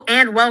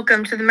and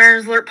welcome to the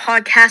Mariners Alert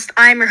podcast.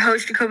 I'm your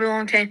host, Jacoby.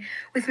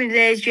 With me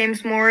today is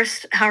James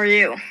Morris. How are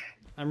you?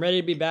 I'm ready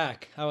to be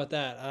back. How about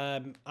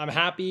that? I'm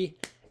happy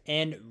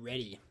and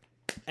ready.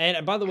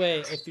 And by the way,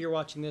 if you're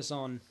watching this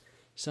on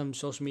some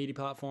social media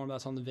platform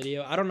that's on the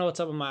video, I don't know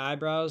what's up with my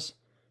eyebrows.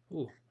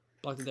 Ooh,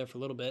 blocked it there for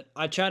a little bit.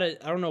 I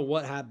don't know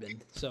what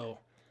happened, so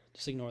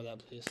just ignore that,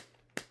 please.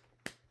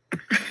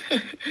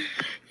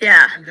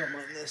 Yeah. I don't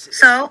mind this.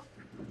 So,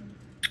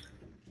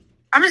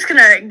 I'm just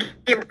gonna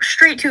get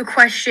straight to a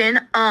question.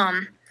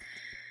 I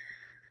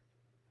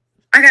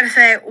gotta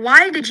say,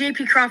 why did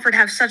JP Crawford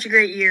have such a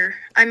great year?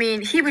 I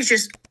mean, he was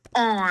just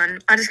on.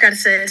 I just gotta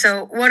say.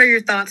 So, what are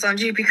your thoughts on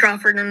JP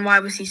Crawford and why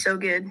was he so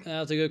good?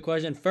 That's a good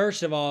question.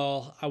 First of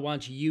all, I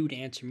want you to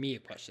answer me a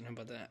question. How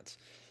about that?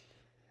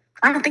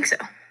 I don't think so.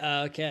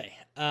 Okay.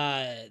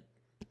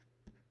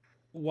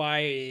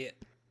 Why?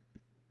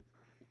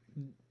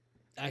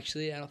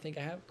 Actually, I don't think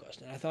I have a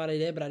question. I thought I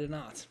did, but I did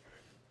not.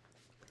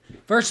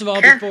 First of all,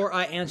 before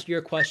I answer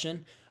your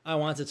question, I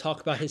want to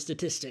talk about his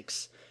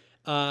statistics.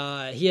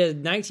 He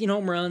had 19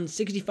 home runs,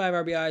 65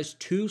 RBIs,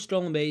 2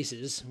 stolen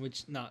bases,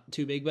 which not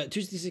too big, but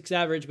 266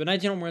 average. But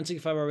 19 home runs,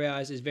 65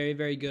 RBIs is very,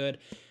 very good.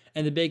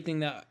 And the big thing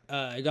that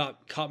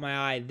caught my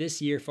eye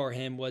this year for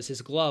him was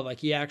his glove. Like,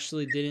 he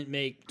actually didn't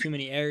make too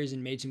many errors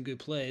and made some good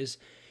plays.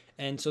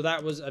 And so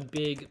that was a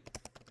big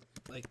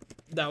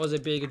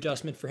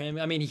adjustment for him.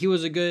 I mean, he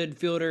was a good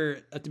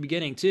fielder at the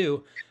beginning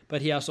too,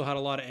 but he also had a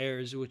lot of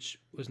errors, which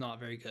was not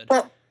very good.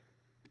 Well,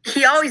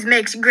 he always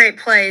makes great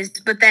plays,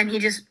 but then he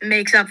just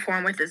makes up for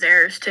them with his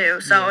errors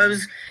too. So It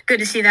was good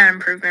to see that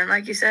improvement,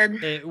 like you said.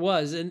 It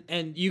was,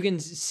 and you can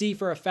see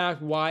for a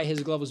fact why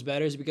his glove was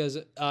better is because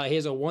he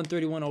has a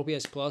 131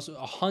 OPS plus,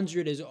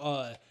 100 is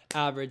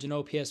average and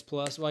OPS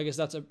plus. Well, I guess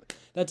that's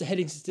a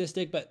hitting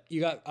statistic, but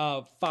you got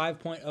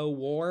 5.0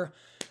 WAR.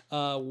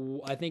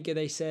 I think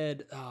they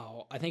said,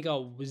 I think a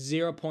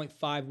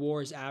 0.5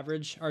 WAR is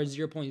average, or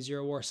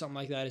 0.0 WAR, something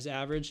like that is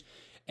average.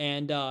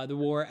 And the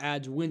WAR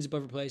adds wins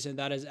above replacement.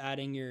 That is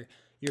adding your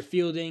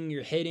fielding,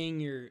 your hitting,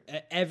 your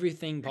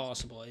everything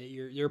possible,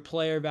 your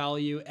player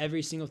value,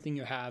 every single thing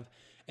you have.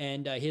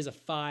 And he has a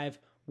 5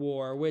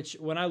 WAR, which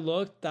when I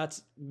looked,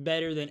 that's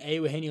better than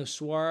Eugenio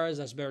Suarez.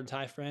 That's better than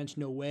Ty France.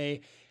 No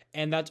way.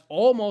 And that's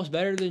almost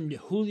better than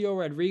Julio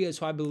Rodriguez,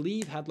 who I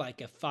believe had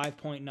like a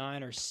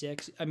 5.9 or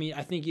 6. I mean,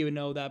 I think you would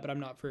know that, but I'm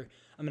not for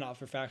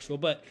factual.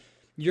 But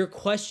your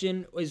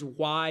question is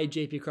why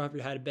JP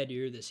Crawford had a better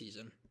year this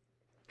season.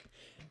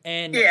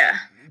 And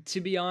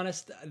to be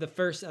honest,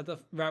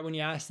 right when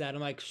you asked that,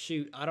 I'm like,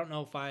 shoot, I don't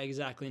know if I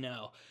exactly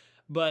know.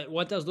 But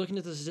once I was looking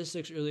at the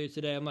statistics earlier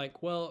today, I'm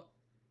like, well,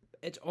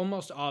 it's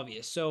almost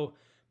obvious. So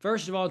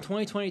first of all, in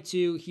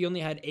 2022, he only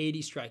had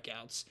 80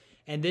 strikeouts.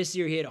 And this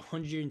year he had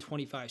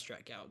 125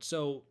 strikeouts.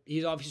 So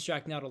he's obviously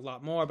striking out a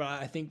lot more, but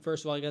I think,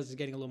 first of all, I guess he's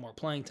getting a little more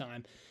playing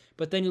time.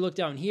 But then you look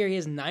down here, he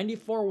has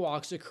 94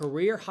 walks, a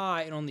career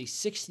high, and only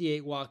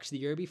 68 walks the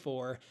year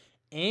before.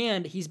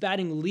 And he's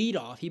batting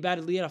leadoff. He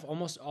batted leadoff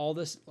almost all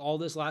this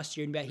last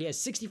year. He has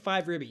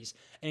 65 ribbies.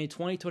 And in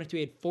 2022,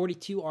 he had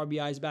 42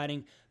 RBIs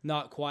batting,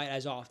 not quite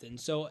as often.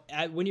 So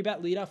when you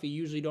bat leadoff, you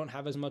usually don't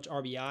have as much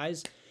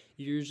RBIs.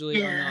 You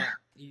usually are not,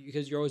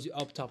 because you're always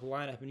up top of the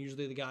lineup, and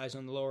usually the guys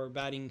on the lower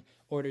batting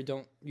order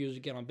don't usually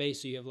get on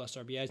base, so you have less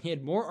RBIs. And he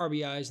had more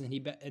RBIs than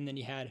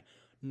he had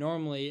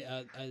normally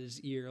his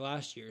year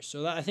last year.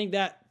 So I think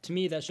that, to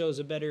me, that shows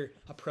a better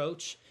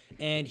approach.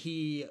 And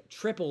he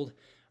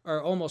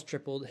almost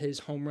tripled his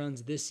home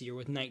runs this year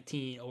with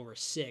 19 over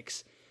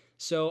 6.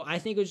 So I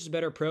think it was just a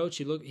better approach.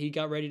 He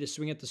got ready to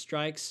swing at the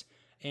strikes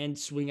and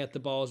swing at the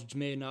balls, which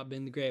may have not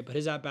been great, but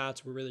his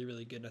at-bats were really,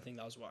 really good. I think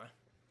that was why.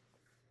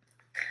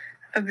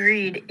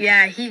 Agreed.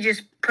 Yeah, he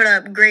just put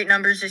up great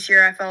numbers this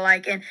year, I felt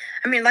like. And,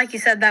 I mean, like you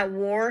said, that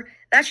WAR,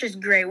 that's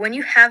just great. When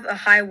you have a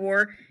high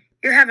WAR,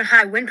 you're having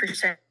high win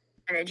percentage,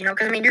 because,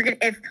 I mean,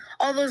 if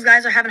all those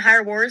guys are having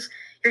higher WARs,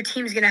 your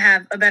team's going to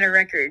have a better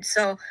record.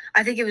 So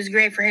I think it was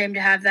great for him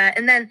to have that.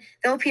 And then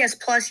the OPS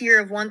plus year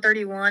of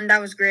 131, that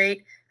was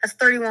great. That's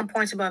 31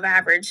 points above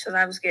average, so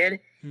that was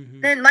good.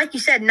 Mm-hmm. Then, like you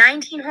said,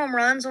 19 home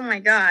runs, oh my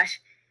gosh.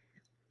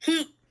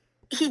 He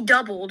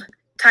doubled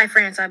Ty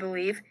France, I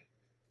believe.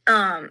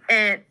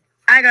 And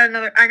I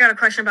got a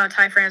question about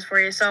Ty France for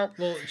you. So,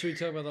 well, should we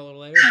talk about that a little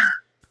later?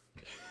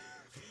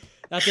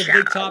 That's a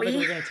big topic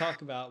we're going to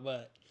talk about,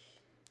 but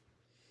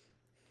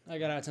I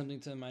got to add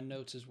something to my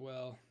notes as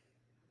well.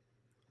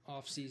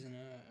 Off season,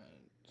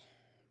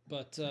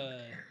 but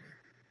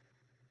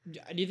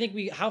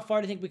how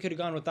far do you think we could have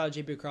gone without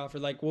JP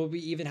Crawford? Like, will we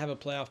even have a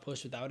playoff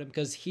push without him?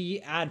 Because he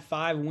had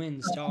 5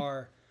 wins to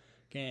our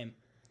game.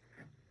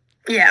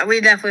 Yeah,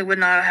 we definitely would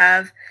not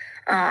have.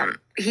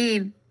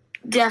 He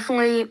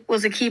definitely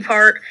was a key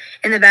part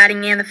in the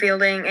batting and the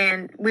fielding,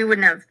 and we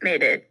wouldn't have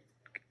made it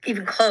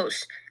even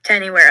close to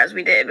anywhere as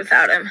we did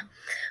without him.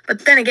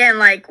 But then again,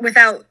 like,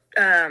 without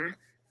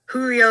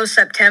Julio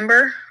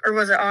September, or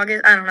was it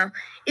August? I don't know.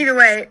 Either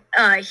way,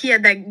 he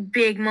had that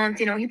big month.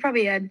 He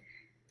probably had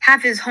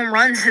half his home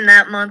runs in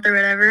that month or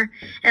whatever.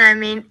 And, I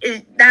mean,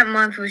 that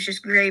month was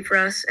just great for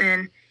us.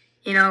 And,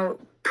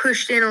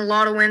 pushed in a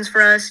lot of wins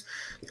for us,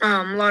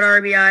 a lot of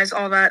RBIs,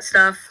 all that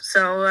stuff.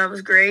 So that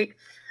was great.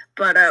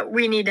 But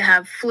we need to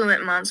have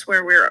fluent months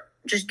where we're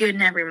just good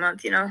in every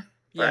month, you know?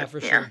 Yeah, for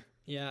sure.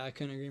 Yeah, I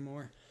couldn't agree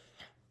more.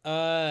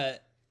 I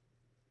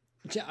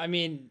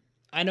mean,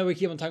 I know we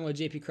keep on talking about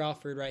JP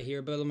Crawford right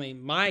here, but I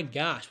mean, my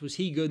gosh, was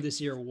he good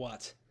this year or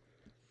what?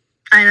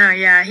 I know,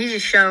 yeah. He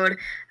just showed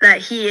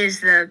that he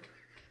is the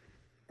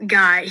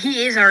guy.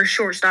 He is our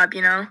shortstop,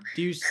 you know?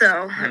 Do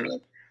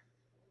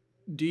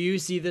you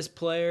see this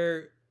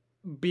player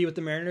be with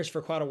the Mariners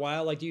for quite a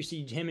while? Like, do you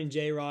see him and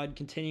J-Rod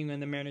continuing in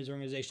the Mariners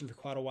organization for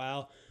quite a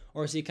while?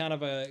 Or is he kind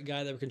of a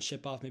guy that we can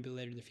ship off maybe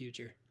later in the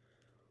future?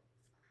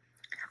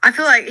 I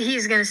feel like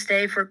he's going to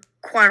stay for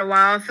quite a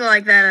while. I feel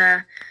like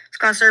that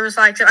Scott Service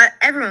likes him.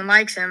 Everyone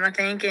likes him, I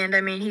think. And,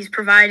 I mean, he's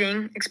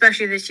providing,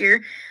 especially this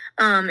year,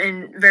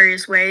 in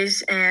various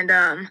ways. And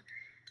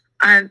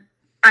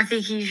I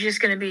think he's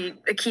just going to be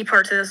a key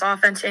part to this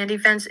offense and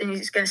defense, and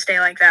he's going to stay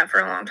like that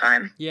for a long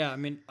time. Yeah, I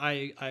mean,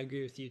 I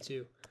agree with you,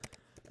 too.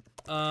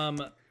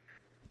 Sorry.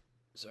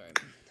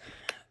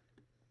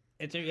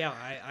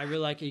 I really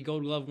like a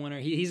Gold Glove winner.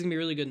 He's going to be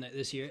really good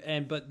this year.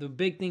 But the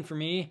big thing for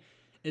me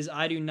is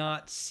I do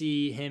not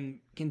see him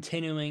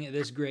continuing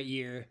this great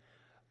year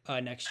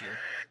next year.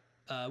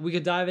 We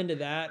could dive into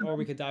that, or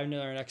we could dive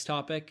into our next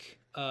topic.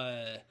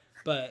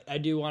 But I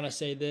do want to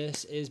say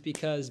this is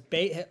because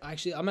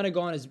actually I'm gonna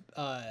go on his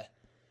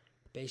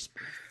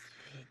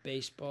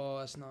baseball.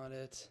 That's not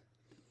it.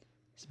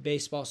 It's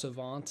Baseball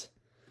Savant.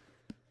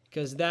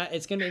 Because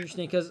it's gonna be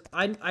interesting. Because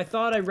I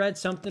thought I read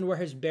something where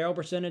his barrel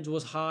percentage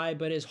was high,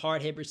 but his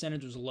hard hit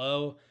percentage was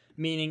low,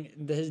 meaning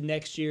his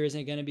next year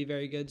isn't gonna be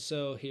very good.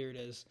 So here it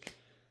is.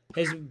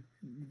 His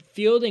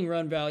fielding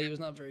run value was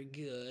not very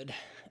good.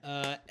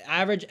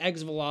 Average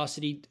exit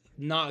velocity,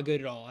 not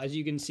good at all. As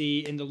you can see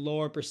in the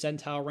lower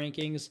percentile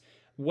rankings,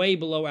 way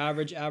below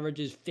average. Average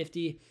is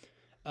 50,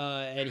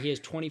 and he has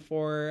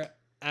 24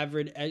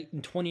 average,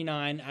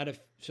 29 out of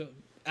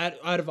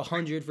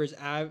 100 for his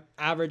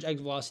average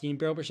exit velocity, and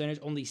barrel percentage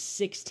only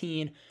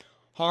 16.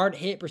 Hard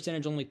hit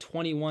percentage only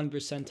 21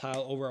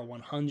 percentile over a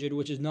 100,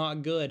 which is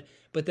not good.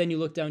 But then you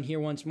look down here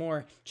once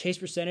more. Chase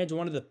percentage,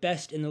 one of the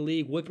best in the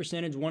league. Whip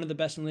percentage, one of the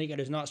best in the league, and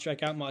does not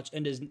strike out much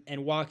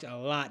and walked a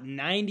lot.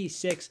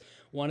 96,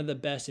 one of the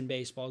best in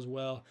baseball as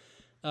well.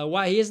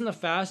 Why he isn't the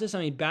fastest?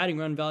 I mean, batting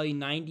run value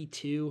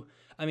 92.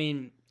 I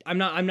mean, I'm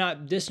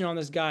not dissing on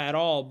this guy at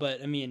all,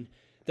 but I mean,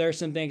 there are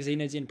some things he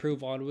needs to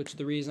improve on, which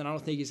the reason I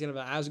don't think he's going to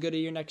have as good a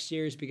year next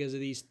year is because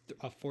of these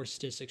 4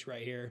 statistics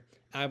right here.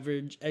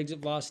 Average exit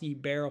velocity,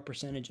 barrel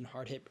percentage, and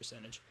hard hit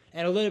percentage.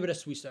 And a little bit of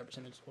sweet start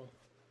percentage as well.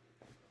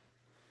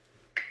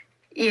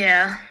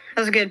 Yeah,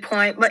 that's a good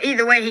point. But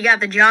either way, he got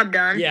the job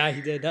done. Yeah, he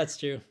did. That's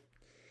true.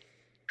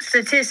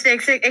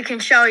 Statistics, it can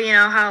show,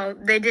 how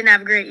they didn't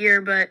have a great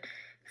year, but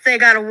if they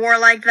got a WAR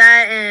like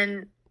that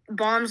and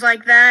bombs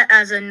like that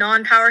as a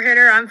non-power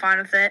hitter, I'm fine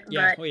with it.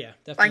 Yeah, but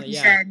definitely. Like you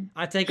said,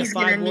 I'd take a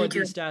 5 WAR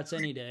these stats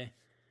any day.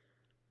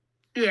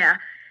 Yeah.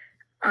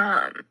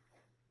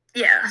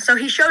 Yeah, so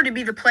he showed to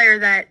be the player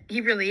that he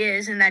really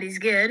is and that he's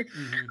good.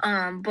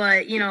 Mm-hmm.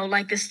 But,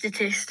 like the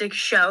statistics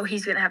show,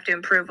 he's going to have to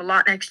improve a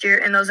lot next year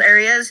in those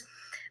areas.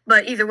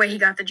 But either way, he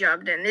got the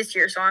job done this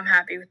year, so I'm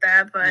happy with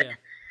that. But,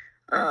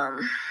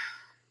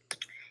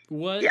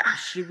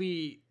 should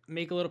we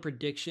make a little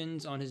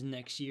predictions on his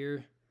next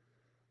year?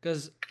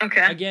 Because,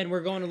 again,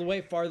 we're going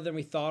way farther than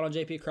we thought on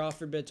JP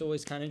Crawford, but it's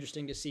always kind of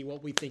interesting to see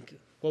what we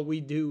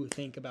do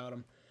think about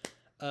him.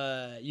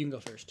 You can go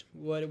first.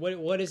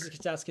 What is the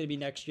stats going to be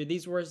next year?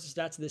 These were the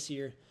stats this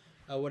year.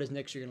 What is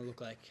next year going to look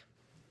like?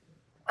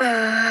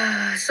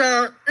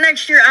 So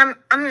next year, I'm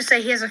going to say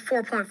he has a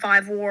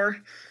 4.5 WAR.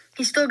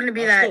 He's still going to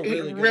be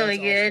really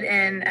good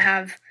and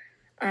have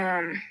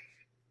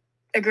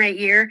a great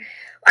year.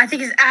 I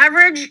think his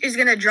average is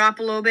going to drop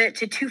a little bit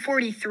to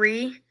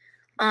 243.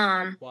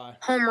 Why?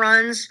 Home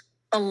runs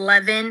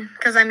 11.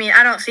 Because I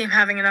don't see him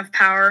having enough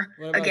power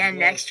again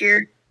next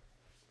year.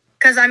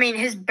 Because,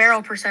 his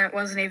barrel percent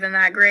wasn't even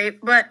that great.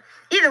 But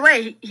either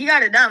way, he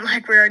got it done,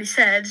 like we already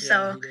said.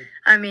 Yeah, so,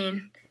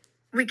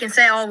 we can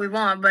say all we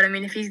want. But,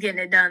 if he's getting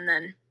it done,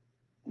 then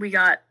we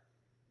got,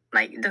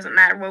 it doesn't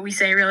matter what we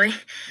say, really.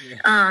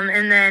 Yeah.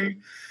 And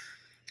then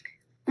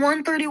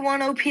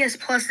 131 OPS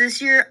plus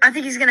this year. I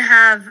think he's going to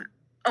have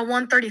a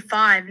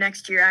 135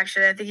 next year,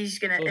 actually. I think he's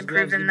going to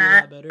improve in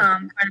that quite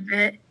a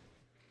bit.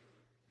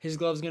 His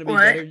glove's going to be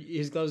better.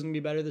 His glove's going to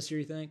be better this year,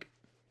 you think?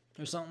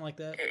 Or something like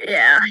that?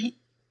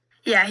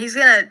 Yeah, he's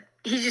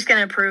just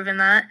gonna improve in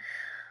that.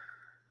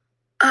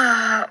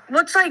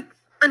 What's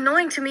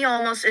annoying to me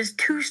almost is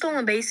 2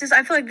 stolen bases.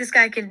 I feel like this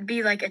guy could be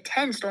a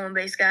 10 stolen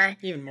base guy.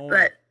 Even more.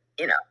 But,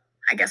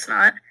 I guess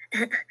not.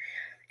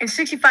 And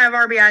 65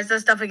 RBIs,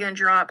 that's definitely gonna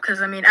drop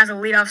because, as a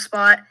leadoff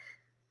spot,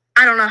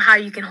 I don't know how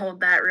you can hold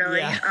that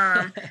really. Yeah.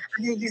 I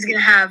think he's gonna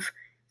have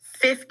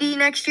 50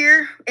 next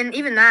year, and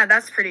even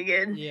that's pretty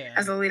good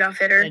as a leadoff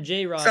hitter. And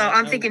J-Rod. So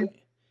I'm thinking.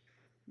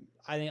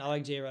 I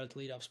like J-Rod at the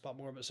leadoff spot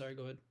more, but sorry,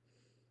 go ahead.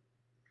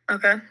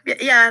 Okay.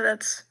 Yeah,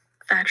 that's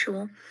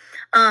factual.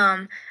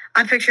 I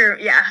picture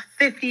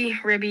 50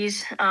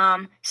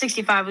 ribbies.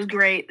 65 was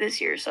great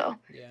this year. So,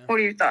 What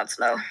are your thoughts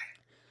though?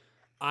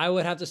 I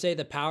would have to say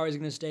the power is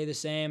going to stay the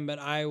same, but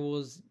I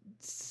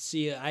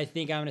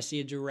think I'm going to see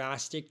a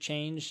drastic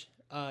change,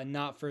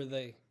 not for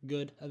the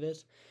good of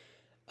it.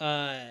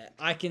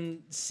 I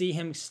can see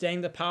him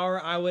staying the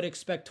power. I would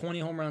expect 20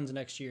 home runs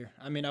next year.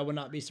 I mean, I would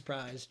not be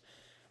surprised.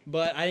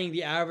 But I think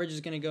the average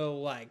is going to go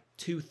like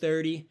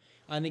 230.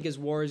 I think his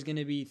WAR is going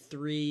to be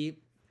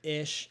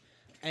 3-ish.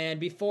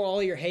 And before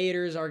all your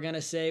haters are going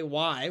to say,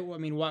 why? I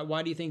mean,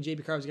 why do you think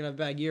JP Crawford is going to have a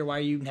bad year? Why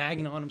are you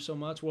nagging on him so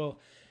much? Well,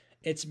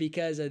 it's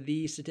because of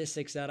these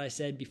statistics that I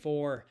said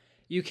before.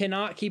 You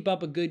cannot keep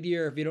up a good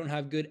year if you don't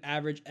have good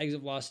average exit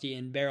velocity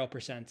and barrel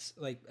percents.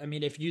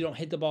 If you don't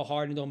hit the ball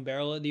hard and don't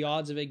barrel it, the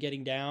odds of it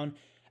getting down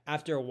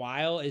after a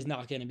while is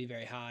not going to be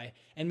very high.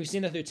 And we've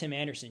seen that through Tim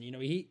Anderson.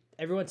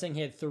 Everyone's saying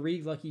he had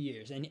 3 lucky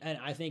years, and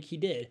I think he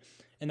did.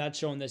 And that's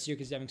shown this year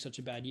because he's having such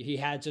a bad year. He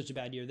had such a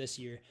bad year this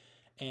year,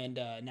 and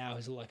now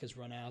his luck has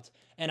run out.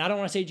 And I don't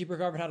want to say JP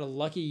Crawford had a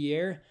lucky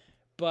year,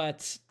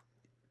 but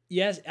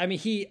yes, I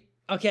mean,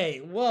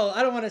 okay, well,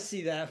 I don't want to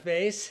see that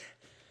face.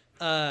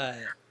 I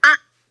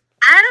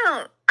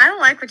don't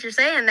like what you're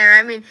saying there.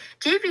 I mean,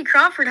 JP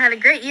Crawford had a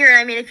great year.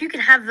 I mean, if you can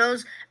have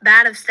those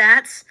bad of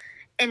stats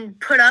and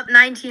put up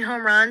 19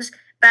 home runs,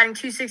 batting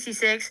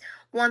 .266,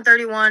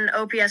 131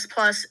 OPS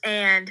plus,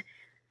 and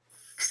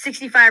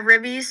 65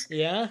 ribbies.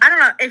 Yeah. I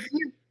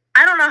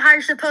don't know how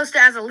you're supposed to,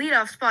 as a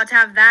leadoff spot, to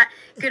have that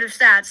good of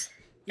stats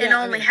and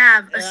only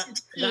have a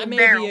 16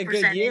 barrel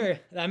percentage.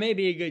 That may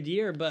be a good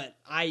year, but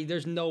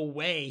there's no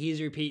way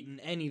he's repeating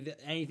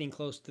anything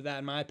close to that,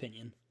 in my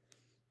opinion.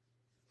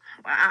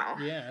 Wow.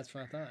 Yeah, that's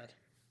what I thought.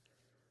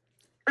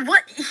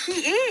 What he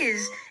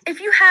is, if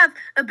you have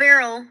a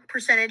barrel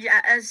percentage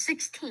as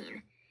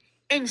 16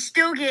 and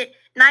still get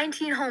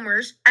 19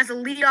 homers as a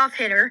leadoff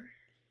hitter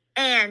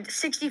and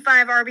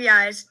 65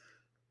 RBIs,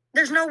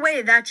 there's no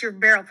way that's your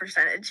barrel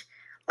percentage.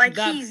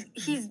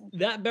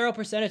 That barrel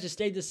percentage has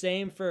stayed the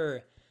same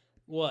for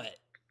what?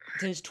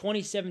 Since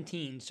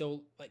 2017,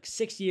 so like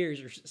 6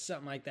 years or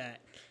something like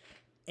that.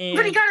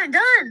 But he got it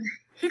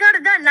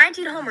done.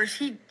 19 homers.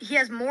 He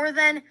has more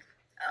than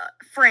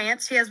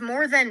France. He has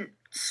more than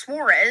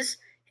Suarez.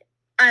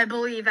 I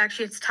believe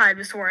actually it's tied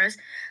with Suarez.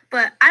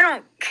 But I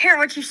don't care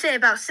what you say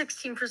about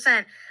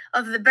 16%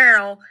 of the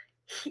barrel.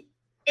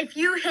 If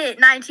you hit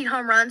 19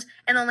 home runs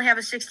and only have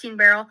a 16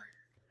 barrel,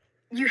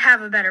 you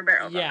have a better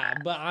barrel. Yeah,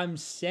 but I'm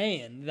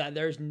saying that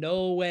there's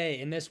no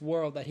way in this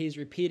world that he's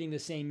repeating the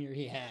same year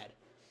he had.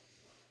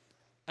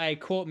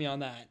 Quote me on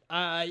that.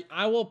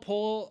 I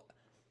will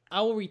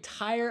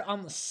retire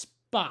on the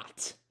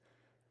spot.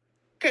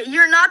 Okay,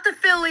 you're not the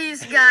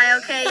Phillies guy,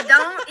 okay?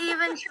 Don't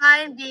even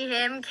try and be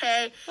him,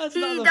 okay?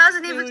 He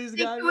doesn't even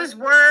stick to his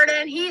word,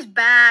 and he's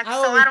back,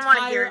 so I don't want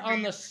to hear it.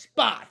 On the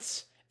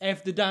spot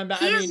if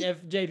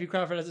if JP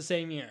Crawford has the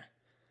same year.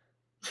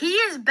 He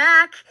is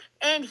back,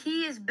 and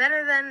he is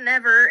better than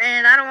ever,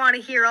 and I don't want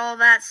to hear all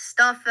that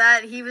stuff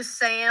that he was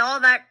saying, all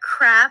that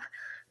crap.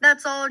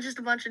 That's all just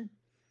a bunch of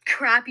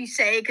crap you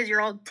say because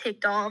you're all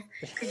ticked off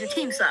because your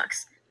team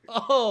sucks.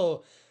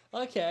 Oh,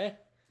 okay.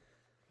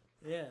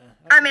 Yeah.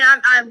 I mean,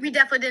 we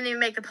definitely didn't even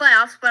make the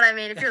playoffs, but I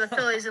mean, if you're the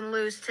Phillies and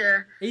lose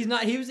to... He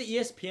was an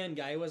ESPN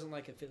guy. He wasn't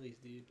like a Phillies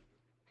dude.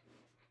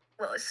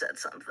 Well, it said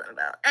something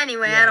about...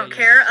 Anyway, I don't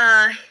care.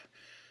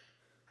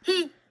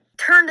 He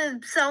turned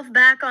himself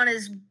back on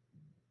his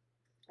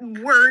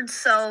words,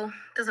 so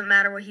it doesn't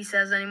matter what he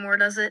says anymore,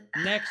 does it?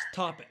 Next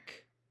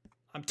topic.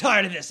 I'm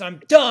tired of this.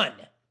 I'm done.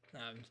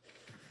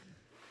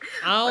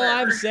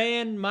 I'm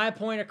saying, my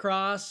point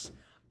across,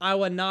 I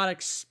would not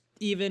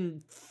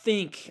even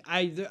think.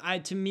 I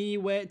love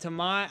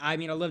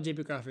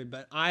JP Crawford,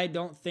 but I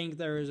don't think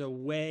there is a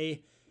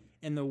way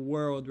in the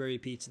world where he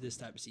repeats this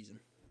type of season.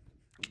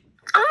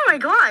 Oh my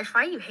gosh,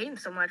 why are you hating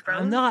so much, bro?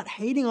 I'm not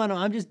hating on him.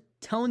 I'm just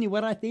telling you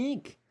what I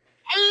think.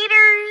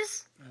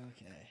 Haters.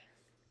 Okay.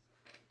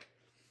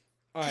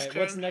 All right,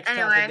 what's the next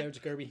topic there,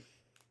 Jacoby?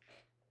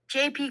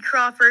 JP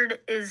Crawford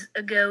is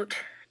a GOAT.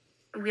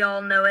 We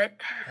all know it.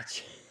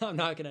 I'm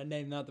not going to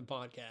name that the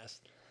podcast.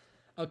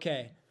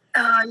 Okay.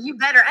 You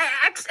better.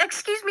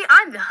 Excuse me,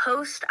 I'm the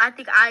host. I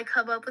think I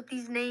come up with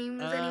these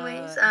names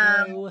anyways.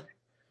 No.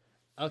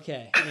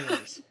 Okay,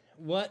 anyways.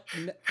 What?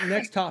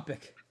 Next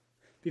topic.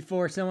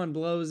 Before someone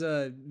blows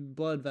a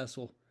blood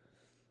vessel.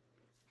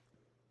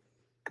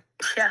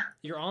 Yeah.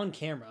 You're on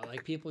camera.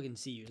 Like, people can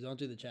see you. Don't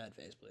do the chat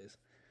face, please.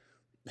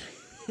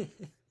 That's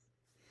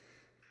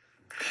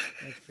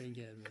pretty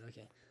good, but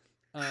okay.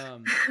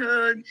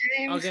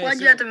 James, why'd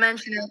you have to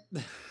mention it?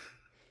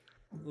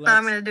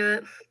 I'm going to do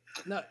it.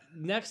 No,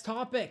 next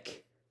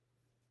topic.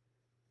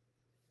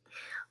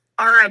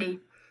 Alrighty.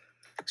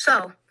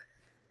 So,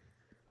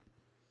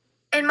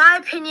 in my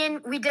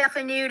opinion, we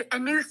definitely need a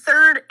new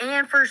third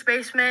and first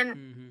baseman.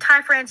 Mm-hmm.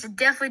 Ty France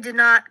definitely did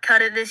not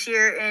cut it this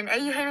year. And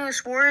Eugenio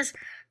Suarez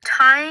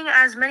tying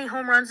as many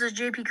home runs as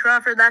JP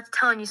Crawford, that's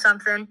telling you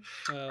something.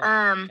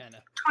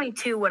 Kinda.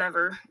 22,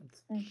 whatever.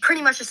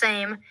 Pretty much the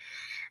same.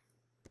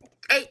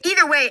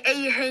 either way,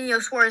 Eugenio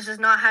Suarez is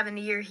not having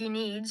the year he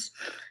needs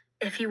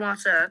if he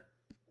wants to.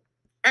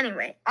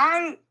 Anyway,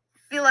 I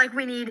feel like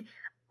we need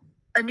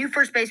a new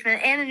first baseman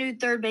and a new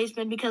third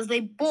baseman because they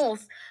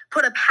both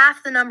put up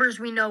half the numbers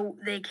we know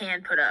they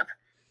can put up.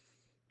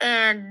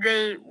 And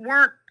they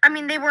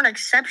weren't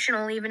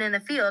exceptional even in the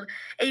field.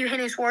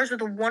 Eugenio Suarez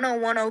with a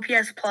 101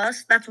 OPS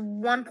plus, that's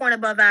 1 point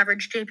above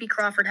average. JP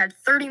Crawford had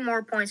 30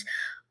 more points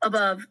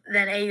above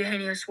than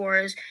Eugenio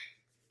Suarez.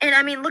 And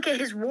I mean, look at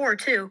his WAR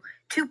too.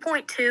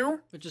 2.2.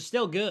 Which is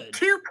still good.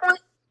 2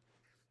 point.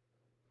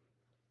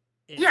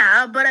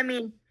 Yeah, but I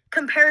mean,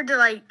 compared to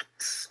like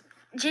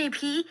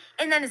JP,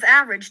 and then his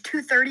average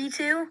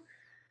 232.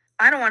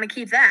 I don't want to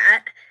keep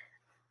that.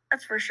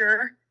 That's for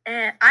sure.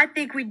 And I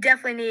think we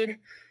definitely need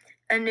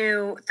a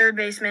new third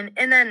baseman.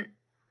 And then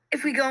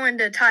if we go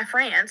into Ty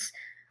France,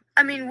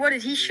 I mean, what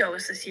did he show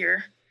us this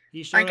year?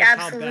 He showed us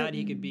how bad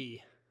he could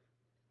be.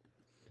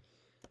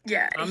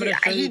 Yeah, I'm going to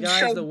show you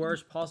guys the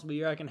worst possible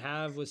year I can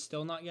have with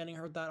still not getting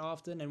hurt that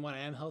often. And when I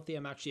am healthy,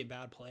 I'm actually a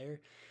bad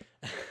player.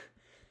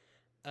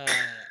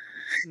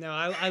 No,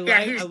 I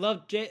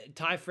love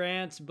Ty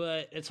France,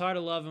 but it's hard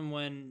to love him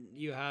when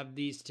you have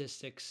these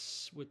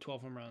statistics with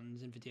 12 home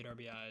runs and 58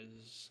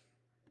 RBIs.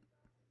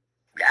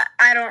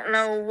 I don't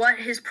know what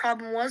his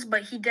problem was,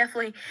 but he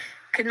definitely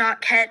could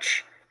not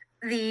catch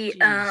the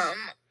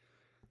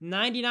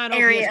 99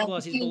 OPS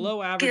plus. He's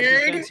below average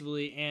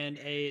defensively and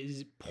a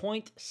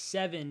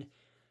 0.7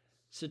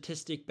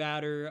 statistic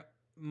batter,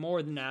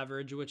 more than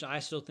average, which I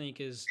still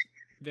think is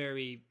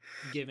very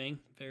giving,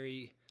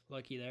 very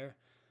lucky there.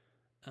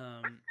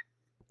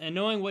 And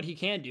knowing what he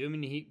can do, I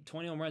mean, he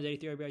 20 home runs,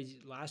 83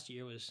 RBIs last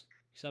year was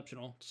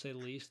exceptional, to say the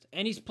least.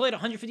 And he's played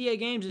 158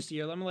 games this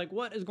year. I'm like,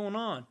 what is going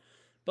on?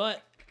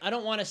 But I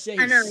don't want to say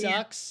he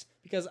sucks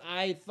because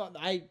I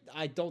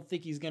don't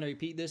think he's going to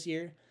repeat this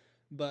year.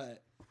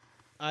 But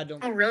I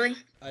don't. Oh, really?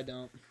 I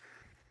don't.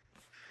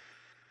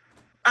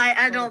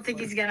 I don't think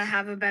he's going to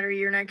have a better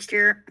year next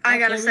year. I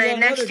got to say,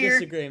 next year.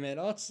 Disagreement.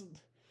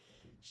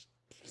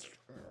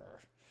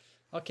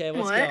 Okay,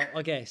 let's go.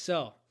 Okay,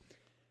 so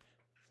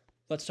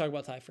let's talk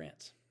about Ty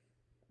France.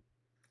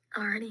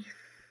 Alrighty.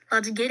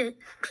 Let's get it.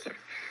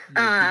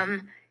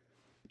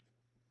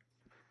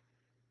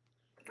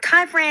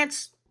 Ty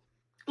France,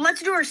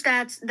 let's do our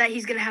stats that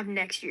he's going to have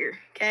next year,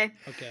 okay?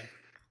 Okay.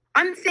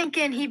 I'm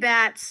thinking he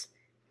bats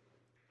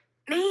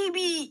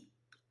maybe,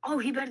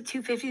 he batted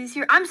 250 this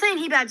year. I'm saying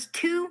he bats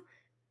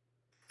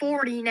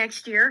 240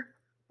 next year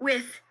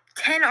with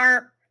 10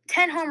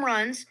 home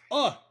runs,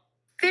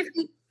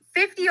 50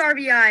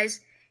 RBIs,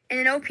 and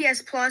an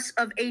OPS plus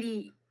of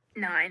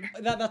 89.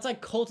 That's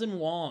like Colton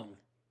Wong,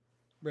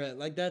 bro.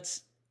 Like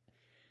that's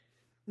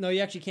no,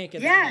 you actually can't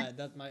get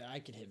that. I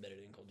could hit better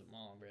than Colton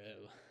Wong, bro.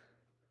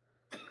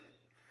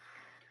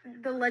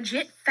 The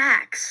legit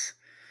facts.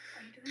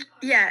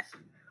 Yeah.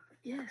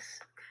 Yes.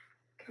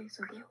 Okay,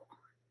 so go.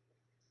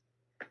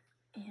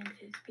 And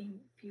it's being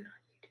viewed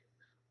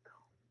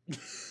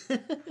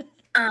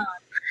on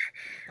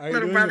YouTube.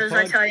 Little brothers,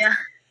 I tell ya.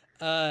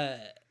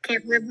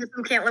 Can't live with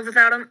them, can't live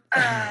without them.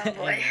 Oh,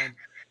 boy.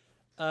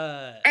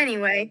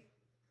 Anyway,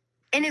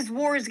 and his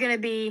WAR is going to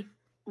be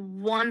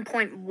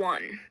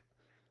 1.1.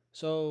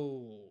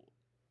 So,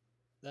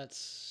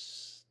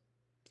 that's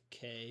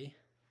okay.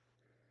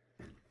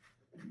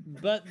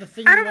 But the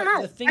thing,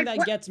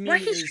 that gets me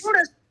what is he showed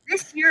us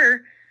this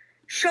year,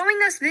 showing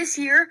us this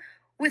year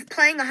with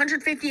playing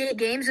 158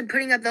 games and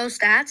putting up those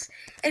stats.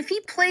 If he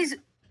plays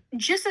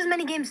just as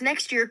many games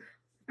next year,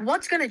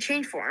 what's going to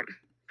change for him?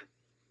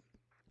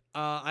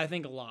 I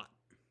think a lot,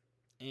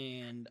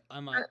 and I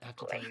might have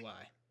to tell you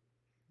why.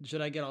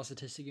 Should I get all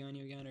statistic on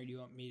you again, or do you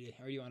want me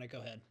to? Or do you want to go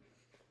ahead?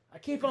 I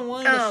keep on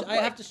wanting to. I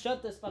have to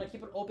shut this, but I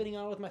keep it opening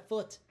out with my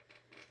foot.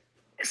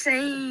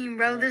 Same,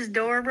 bro. This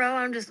door, bro,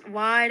 I'm just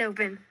wide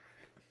open.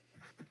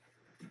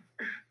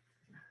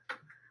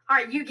 All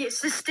right, you get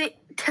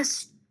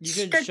statistically.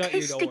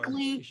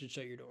 You should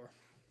shut your door.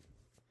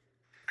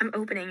 I'm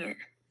opening it.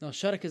 No,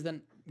 shut it, because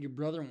then your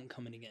brother won't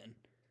come in again.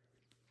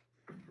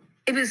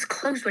 It was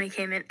closed when he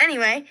came in.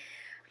 Anyway,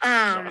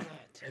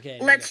 okay.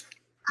 Let's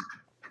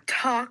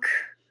talk.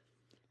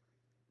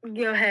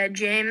 Go ahead,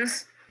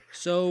 James.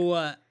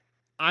 So,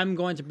 I'm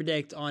going to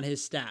predict on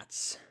his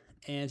stats.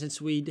 And since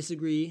we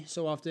disagree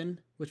so often,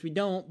 which we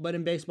don't, but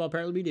in baseball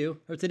apparently we do,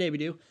 or today we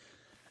do,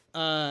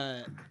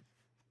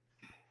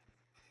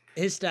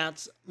 his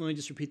stats, let me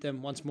just repeat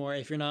them once more.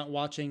 If you're not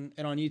watching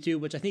it on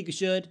YouTube, which I think you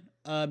should,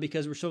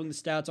 because we're showing the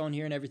stats on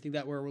here and everything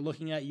that we're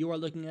looking at, you are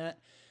looking at,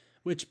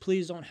 which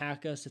please don't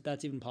hack us if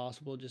that's even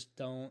possible. Just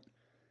don't.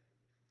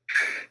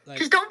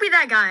 Just don't be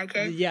that guy,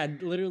 okay? Yeah,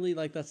 literally,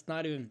 that's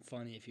not even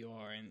funny if you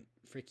are, and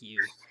frick you.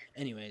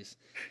 Anyways,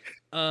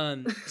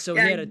 so he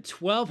had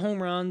 12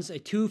 home runs, a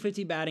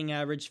 250 batting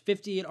average,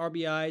 58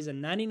 RBIs, a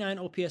 99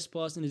 OPS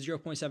plus, and a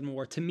 0.7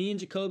 WAR. To me and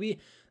Jacoby,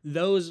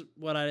 those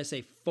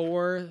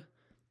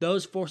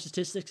four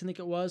statistics, I think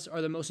it was,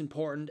 are the most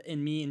important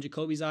in me and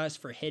Jacoby's eyes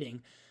for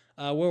hitting.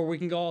 Where we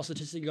can go all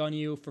statistic on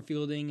you for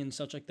fielding and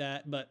such like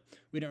that, but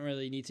we don't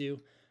really need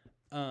to.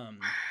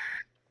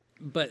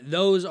 but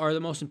those are the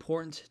most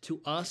important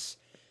to us,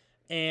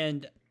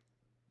 and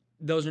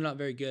those are not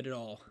very good at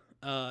all.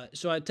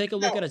 So I take a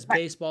look at his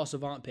baseball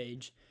savant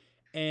page,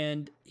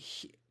 and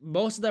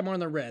most of them are in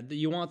the red.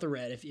 You want the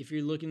red. If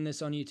you're looking at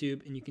this on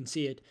YouTube and you can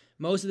see it,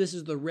 most of this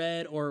is the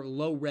red or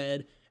low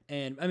red.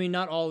 And, I mean,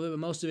 not all of it, but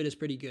most of it is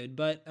pretty good.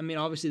 But, I mean,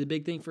 obviously the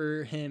big thing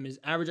for him is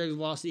average exit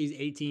velocity is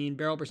 18,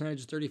 barrel percentage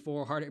is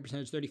 34, hard hit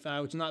percentage is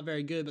 35, which is not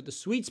very good. But the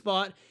sweet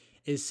spot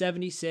is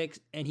 76,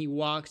 and he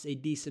walks a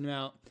decent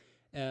amount,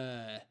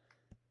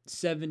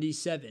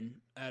 77,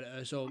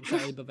 so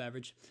slightly above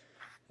average.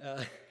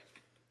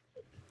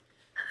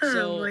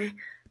 Boy.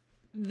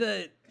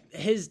 I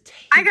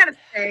gotta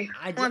say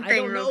one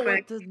thing real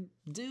quick. I don't know what to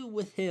do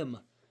with him.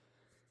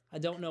 I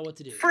don't know what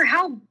to do. For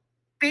how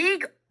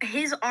big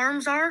his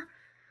arms are,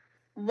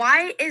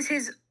 why is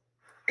his...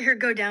 Here,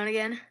 go down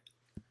again.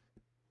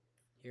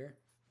 Here?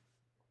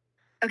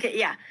 Okay,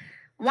 yeah.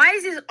 Why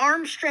is his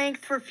arm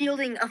strength for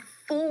fielding a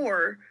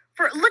 4?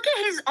 Look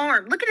at his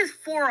arm. Look at his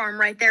forearm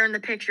right there in the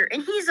picture.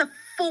 And he's a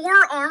 4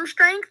 arm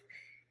strength?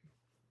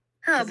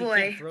 Oh,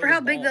 boy. For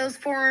how big those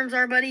forearms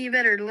are, buddy, you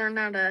better learn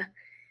how to,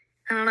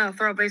 I don't know,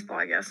 throw a baseball,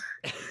 I guess.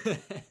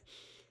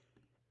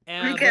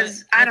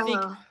 Because I don't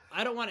know.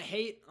 I don't want to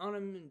hate on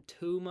him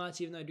too much,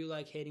 even though I do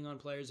like hating on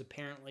players,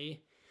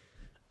 apparently.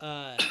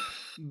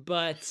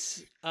 But,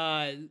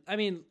 I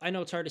mean, I know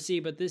it's hard to see,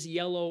 but this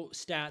yellow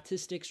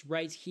statistics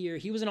right here,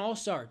 he was an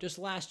all-star just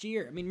last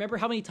year. I mean, remember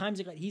how many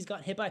times he's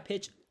got hit by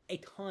pitch? A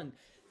ton.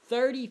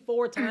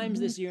 34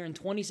 times this year, and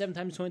 27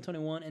 times in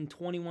 2021, and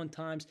 21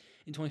 times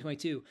in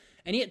 2022.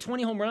 And he hit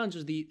 20 home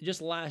runs just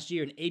last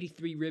year, and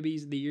 83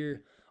 ribbies the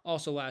year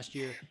also last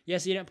year.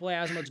 Yes, he didn't play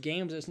as much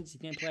games. Since he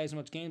didn't play as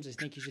much games, I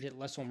think he should hit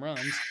less home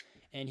runs.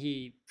 And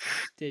he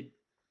did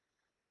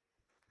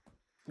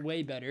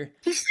way better.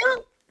 He's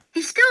still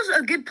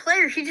a good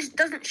player. He just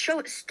doesn't show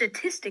it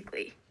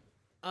statistically.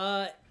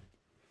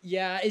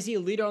 Yeah. Is he a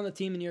leader on the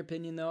team in your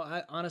opinion, though?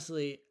 I was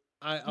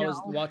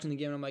watching the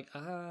game and I'm like,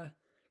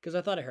 because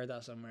I thought I heard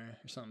that somewhere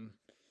or something.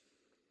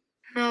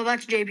 No,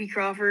 that's JP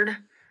Crawford.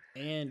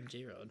 And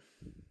J-Rod.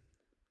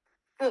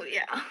 Oh,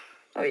 yeah.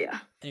 Oh, yeah.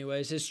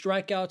 Anyways, his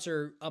strikeouts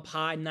are up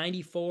high,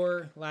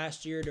 94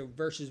 last year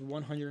versus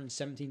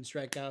 117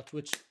 strikeouts,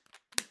 which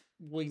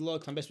we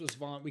looked on Baseball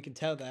Savant, we can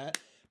tell that.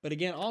 But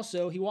again,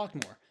 also, he walked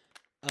more.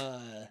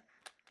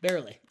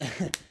 Barely.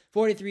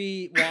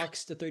 43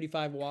 walks to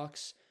 35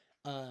 walks.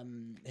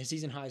 His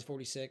season high is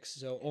 46,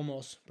 so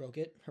almost broke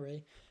it.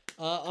 Hooray.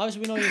 Obviously,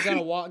 we know he's not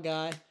a walk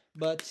guy,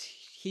 but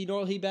he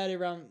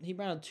batted around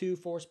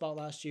 2-4 spot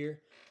last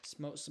year,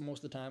 most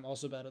of the time.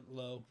 Also batted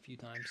low a few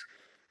times.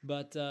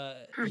 But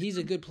he's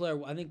a good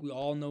player. I think we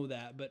all know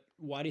that. But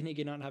why do you think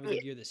he not have a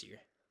good year this year?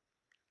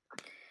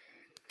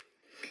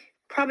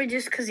 Probably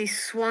just because he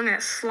swung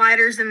at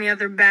sliders in the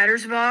other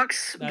batter's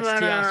box. That's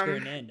Teoscar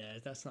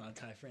Hernandez. That's not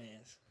Ty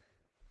France.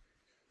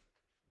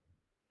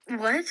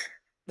 What?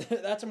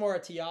 That's more a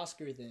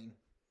Teoscar thing.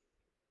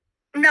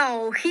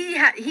 No,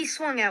 he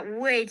swung at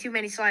way too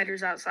many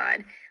sliders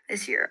outside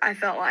this year. I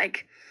felt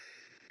like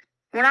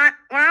when I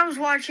was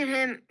watching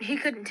him, he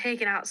couldn't take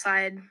an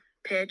outside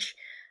pitch.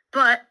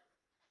 But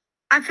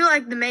I feel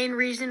like the main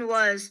reason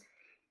was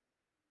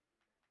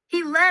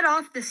he led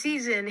off the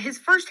season. His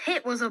first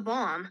hit was a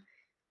bomb,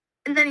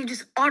 and then he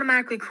just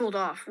automatically cooled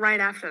off right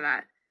after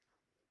that.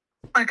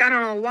 Like, I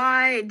don't know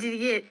why. Did he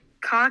get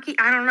cocky?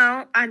 I don't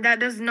know.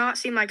 That does not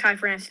seem like Ty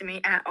France to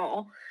me at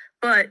all.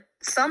 But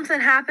something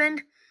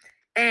happened,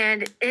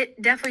 and it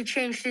definitely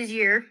changed his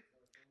year.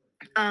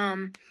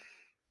 And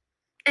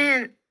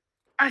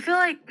I feel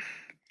like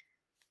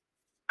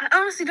I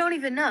honestly don't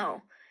even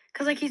know.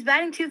 Because, like, he's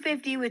batting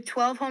 .250 with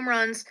 12 home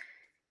runs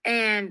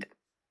and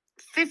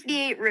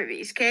 58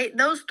 ribbies, okay?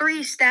 Those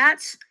 3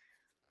 stats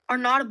are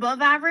not above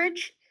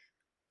average,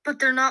 but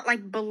they're not,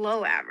 like,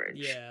 below average.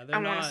 Yeah,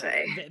 they're not. I want to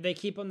say. They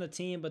keep on the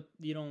team, but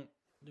you're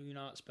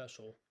not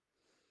special.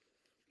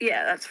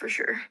 Yeah, that's for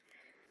sure.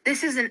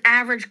 This is an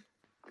average,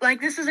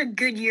 like, this is a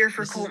good year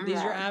for Colton Wong.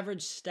 These are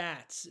average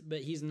stats,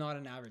 but he's not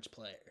an average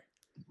player.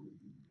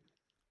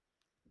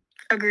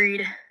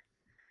 Agreed.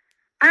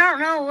 I don't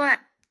know what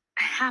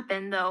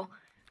happened though,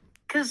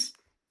 because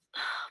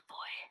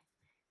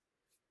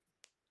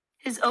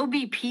his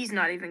OBP's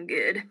not even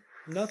good.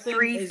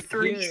 Nothing here is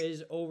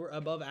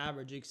above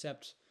average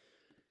except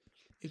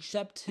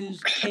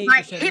his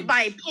hit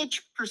by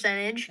pitch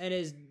percentage and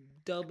his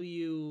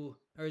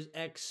his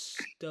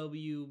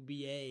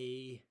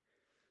XWBA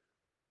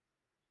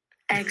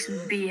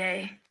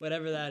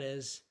whatever that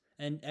is,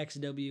 and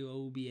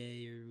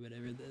XWOBA or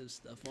whatever those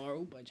stuff are.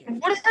 What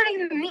does that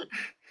even mean?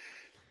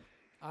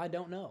 I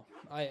don't know.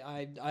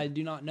 I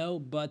do not know,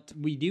 but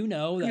we do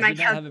know that he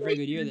did not have a very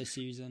good year this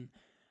season.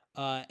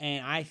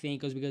 And I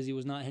think it was because he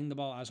was not hitting the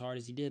ball as hard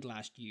as he did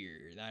last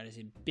year. That is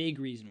a big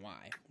reason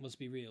why. Let's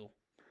be real.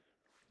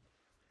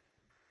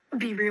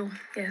 Be real,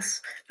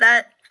 yes.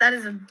 That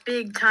is a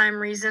big time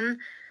reason.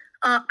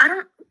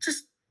 I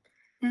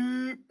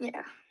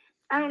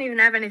don't even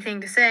have anything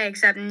to say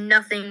except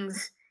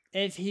nothing's.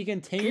 If he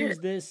continues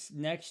this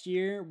next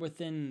year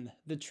within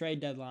the trade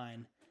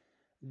deadline,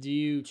 do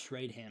you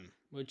trade him?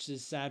 Which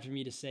is sad for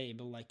me to say,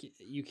 but like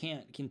you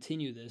can't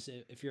continue this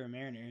if you're a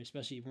Mariner,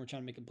 especially if we're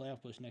trying to make a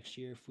playoff push next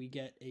year. If we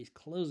get a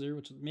closer,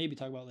 which we'll maybe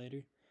talk about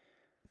later.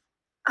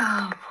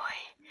 Oh boy.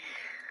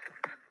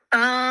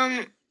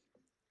 I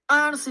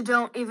honestly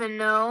don't even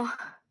know.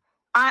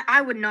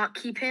 I would not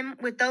keep him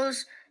with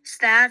those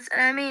stats.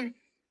 And I mean,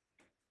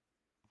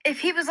 if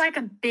he was like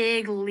a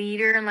big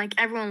leader and like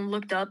everyone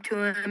looked up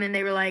to him and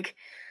they were like,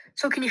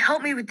 so can you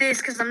help me with this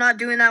because I'm not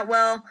doing that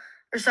well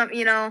or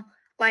something,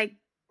 like,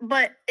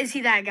 but is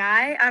he that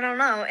guy? I don't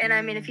know. And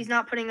I mean, if he's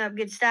not putting up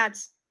good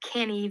stats,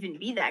 can he even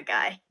be that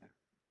guy?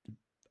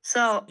 So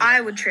Yeah.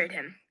 I would trade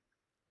him.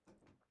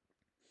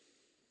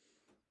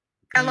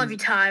 I love you,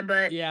 Ty,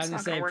 but yeah, I was it's gonna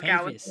not say, gonna work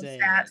out with the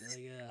stats.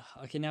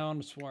 Like, okay, now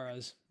on to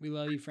Suarez. We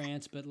love you,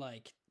 France, but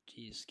like,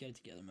 geez, get it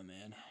together, my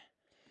man.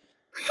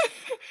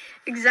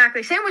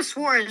 Exactly. Same with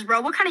Suarez, bro.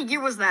 What kind of year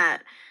was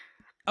that?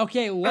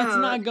 Okay, let's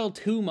not go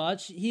too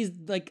much. He's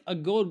like a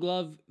Gold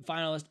Glove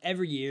finalist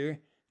every year.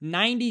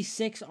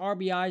 96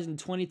 RBIs and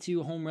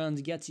 22 home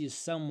runs gets you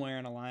somewhere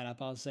in a lineup.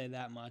 I'll say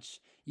that much.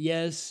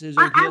 Yes, his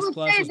OPS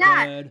plus was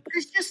good. But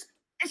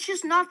it's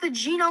just not the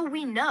Geno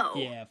we know.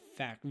 Yeah,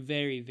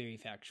 very, very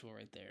factual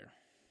right there.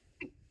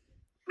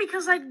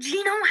 Because like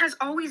Geno has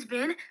always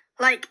been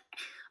like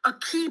a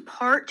key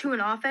part to an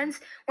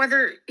offense,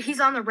 whether he's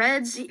on the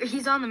Reds,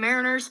 he's on the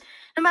Mariners,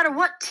 no matter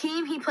what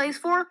team he plays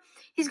for,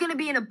 he's going to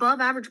be an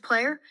above average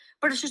player,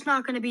 but it's just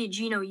not going to be a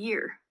Geno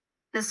year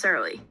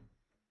necessarily.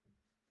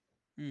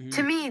 Mm-hmm.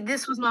 To me,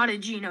 this was not a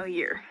Geno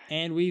year.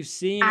 And we've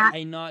seen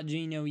a not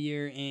Geno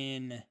year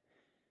in,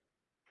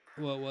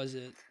 what was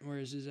it? Where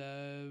is his?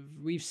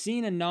 We've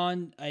seen a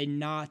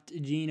not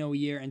Geno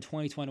year in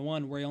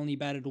 2021 where he only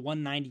batted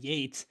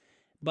 198.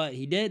 But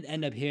he did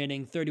end up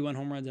hitting 31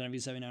 home runs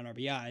and 79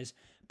 RBIs.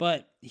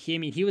 But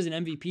he was an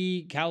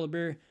MVP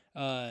caliber,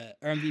 or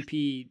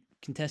MVP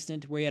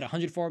contestant where he had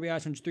 104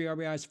 RBIs, 103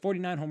 RBIs,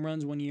 49 home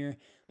runs one year,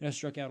 but has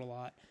struck out a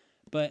lot.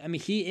 But, I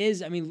mean,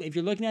 if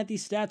you're looking at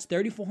these stats,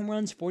 34 home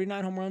runs,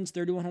 49 home runs,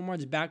 31 home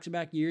runs,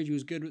 back-to-back years. He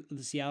was good with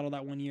the Seattle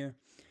that one year.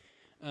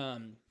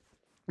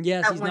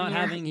 Yes,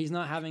 he's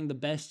not having the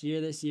best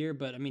year this year,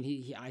 but, I mean,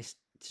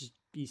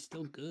 he's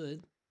still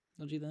good,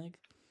 don't you think?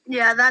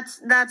 Yeah,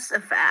 that's a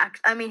fact.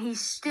 I mean, he's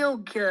still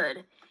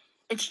good.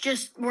 It's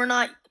just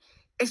not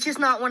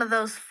one of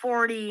those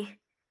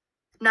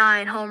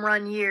 49 home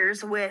run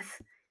years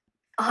with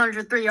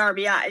 103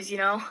 RBIs,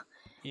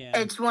 Yeah.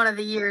 It's one of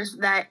the years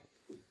that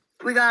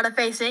we got to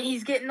face it.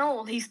 He's getting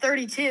old. He's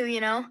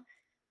 32,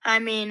 I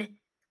mean,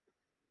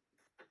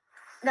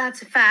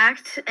 that's a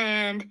fact,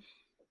 and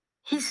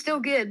he's still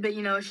good, but,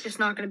 it's just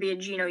not going to be a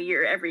Geno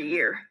year every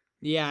year.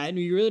 Yeah, and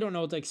you really don't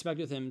know what to expect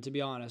with him, to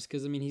be honest,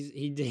 because, I mean,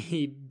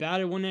 he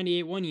batted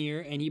 198 one year,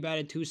 and he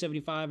batted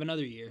 275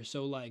 another year,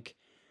 so, like,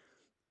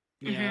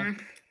 know.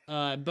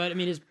 But, I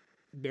mean, his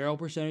barrel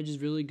percentage is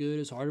really good,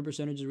 his harder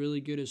percentage is really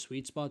good, his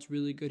sweet spot's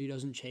really good, he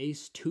doesn't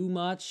chase too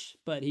much,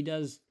 but he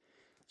does,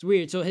 it's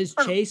weird, so his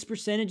chase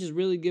percentage is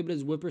really good, but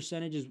his whip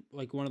percentage is,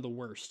 like, one of the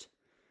worst,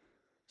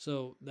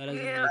 so that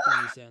doesn't make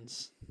any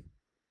sense.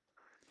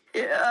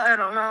 Yeah, I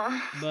don't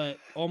know. But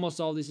almost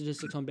all these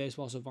statistics on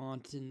Baseball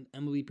Savant and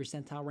MLB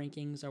percentile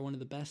rankings are one of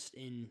the best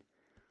in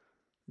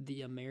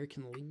the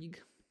American League.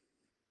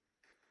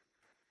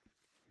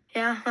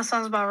 Yeah, that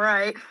sounds about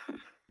right.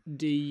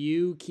 Do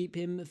you keep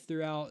him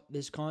throughout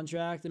this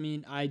contract? I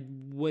mean, I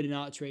would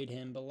not trade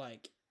him, but,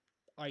 like,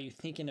 are you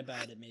thinking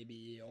about it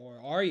maybe, or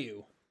are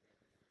you?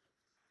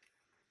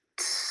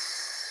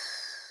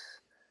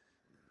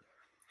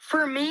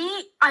 For me,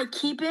 I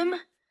keep him,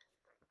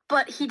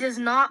 but he does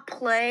not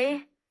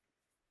play.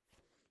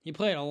 He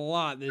played a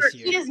lot this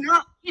year. He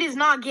does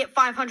not get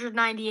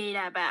 598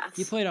 at bats.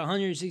 He played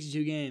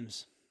 162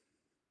 games.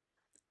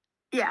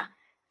 Yeah.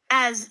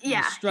 He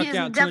struck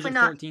out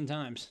 214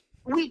 times.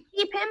 We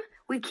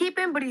keep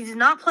him, but he does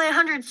not play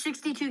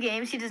 162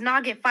 games. He does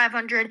not get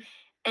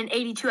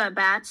 582 at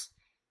bats.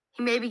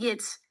 He maybe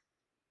gets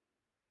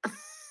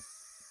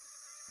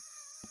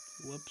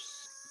Whoops.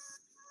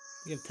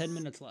 We have 10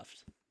 minutes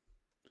left.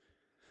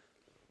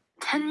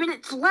 10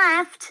 minutes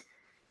left?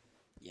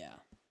 Yeah.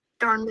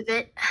 Darn with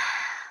it.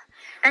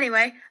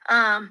 Anyway,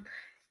 I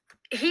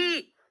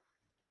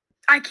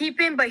keep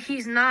him, but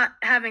he's not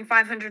having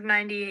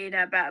 598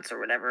 at-bats or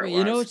whatever it was.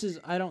 You know what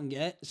I don't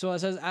get? So it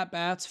says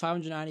at-bats,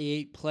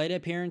 598, plate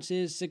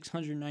appearances,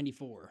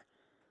 694.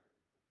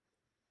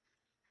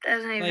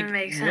 Doesn't even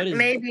make sense. What is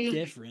maybe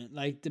different?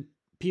 Like, the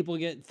people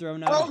get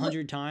thrown out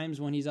 100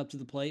 times when he's up to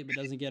the plate but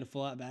doesn't get a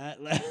full at-bat?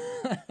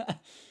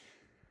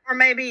 Or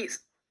maybe,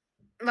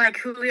 like,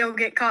 Julio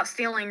get caught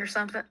stealing or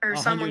something, or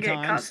someone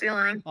get caught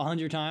stealing.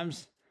 100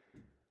 times?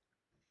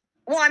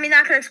 Well, I mean,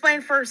 that could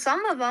explain for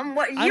some of them.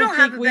 I don't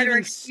think we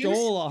even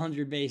stole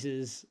 100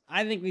 bases.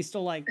 I think we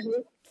stole, like,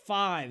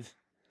 5.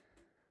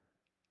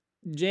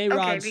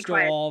 J-Rod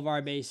stole all of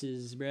our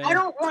bases, bro. I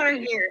don't want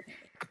to hear.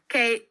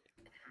 Okay,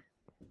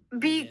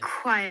 be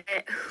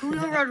quiet.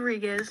 Julio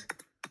Rodriguez.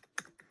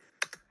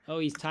 Oh,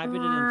 he's typing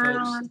it in,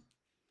 folks.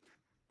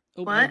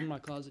 Oh, what? Open my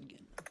closet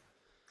again.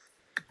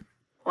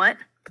 What?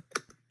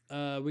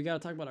 We got to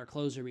talk about our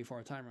closer before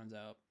our time runs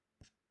out.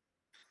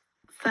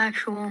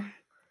 Factual.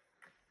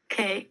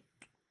 Okay.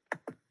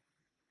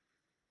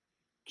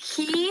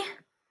 He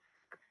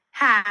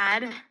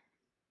had...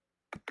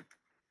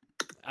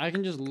 I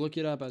can just look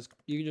it up.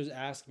 You can just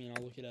ask me and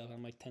I'll look it up.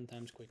 I'm like 10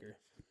 times quicker.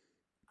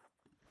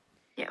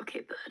 Yeah,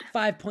 okay,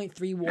 bud.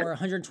 5.3 WAR,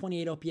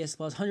 128 OPS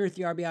plus,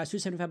 103 RBIs,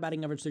 275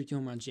 batting average, 32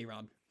 home runs.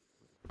 J-Rod.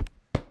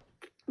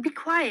 Be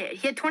quiet.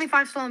 He had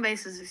 25 stolen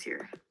bases this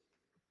year.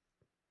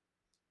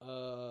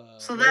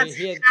 So that's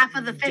half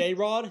of the 50.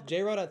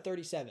 J-Rod at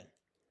 37.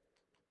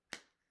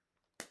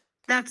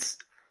 That's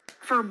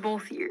for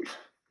both years.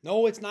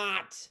 No, it's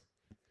not.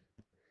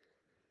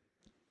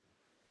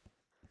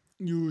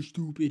 You're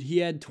stupid. He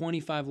had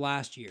 25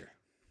 last year.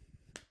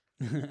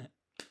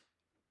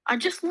 I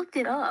just looked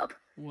it up.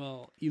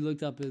 Well, you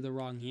looked up the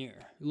wrong year.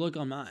 Look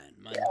on mine.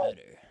 Mine's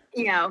better.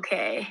 Yeah,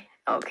 okay.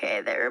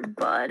 Okay, there,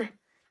 bud.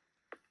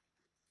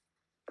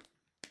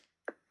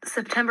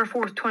 September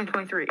 4th,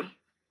 2023.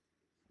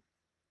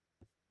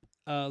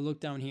 Look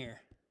down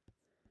here.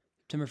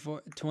 September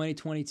 4th,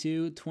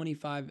 2022,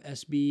 25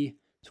 SB,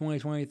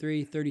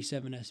 2023,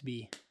 37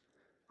 SB.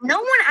 No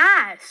one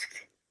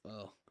asked.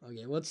 Well,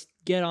 okay, let's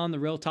get on the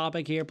real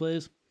topic here,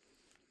 please.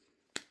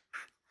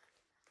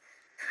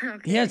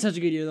 Okay. He had such a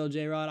good year, though,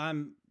 J-Rod.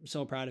 I'm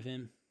so proud of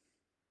him.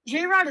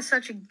 J-Rod is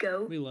such a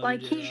goat. We love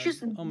like, J-Rod. he's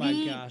just oh, my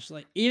gosh.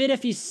 Like, even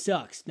if he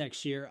sucks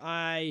next year,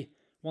 I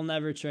will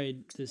never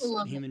trade this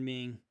human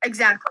being.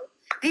 Exactly.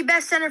 The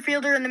best center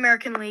fielder in the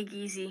American League,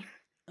 easy.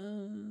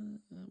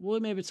 We'll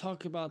maybe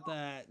talk about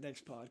that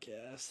next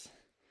podcast.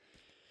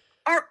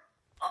 Or,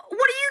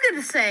 what are you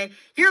going to say?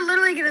 You're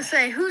literally going to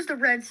say, who's the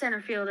red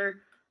center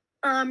fielder?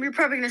 You're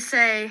probably going to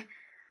say,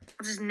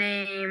 what's his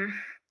name?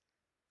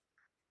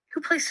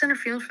 Who plays center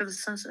field for the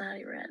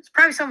Cincinnati Reds?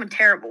 Probably someone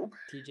terrible.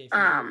 TJ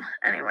Friedl.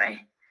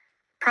 Anyway.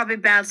 Probably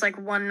bats like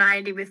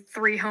 190 with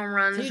 3 home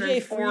runs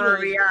and 4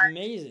 RBIs.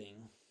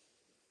 Amazing.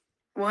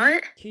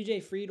 What?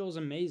 TJ Friedl's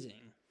amazing.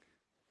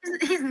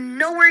 He's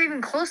nowhere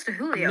even close to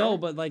Julio. No,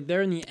 but like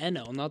they're in the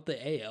NL, not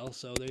the AL,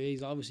 so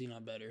he's obviously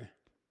not better.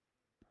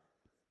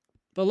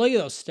 But look at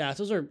those stats.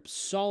 Those are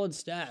solid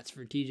stats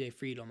for TJ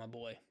Friedl, my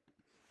boy.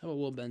 How about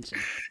Will Benson?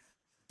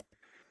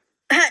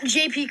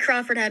 JP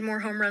Crawford had more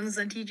home runs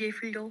than TJ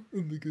Friedl. Oh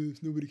my gosh,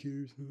 nobody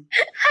cares.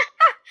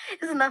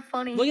 Isn't that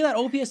funny? Look at that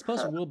OPS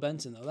plus for Will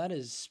Benson, though.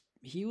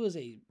 He was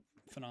a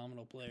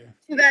phenomenal player.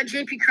 Too bad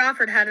JP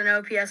Crawford had an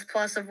OPS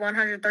plus of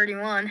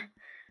 131.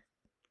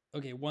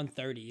 Okay,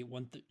 130.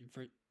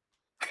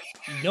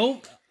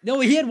 No,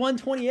 he had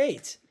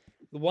 128.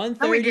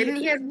 130. No, he didn't.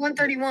 He had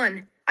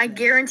 131. I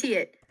guarantee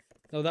it.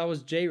 No, that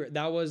was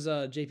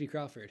JP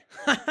Crawford.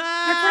 That's what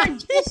I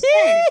just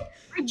said.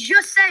 I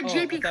just said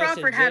JP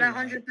Crawford had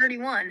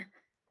 131.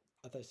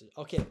 I thought you said,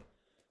 okay.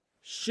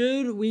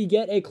 Should we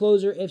get a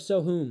closer? If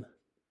so, whom?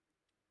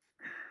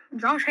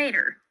 Josh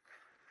Hader.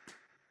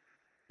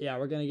 Yeah,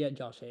 we're going to get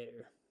Josh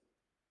Hader.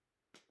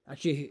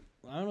 Actually,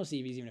 I don't know if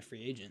he's even a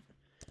free agent.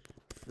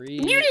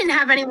 You didn't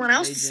have anyone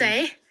else to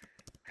say.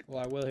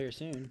 Well, I will here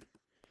soon.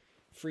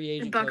 Free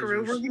agent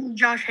Buckaroo, we're getting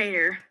Josh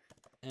Hader.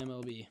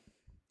 MLB.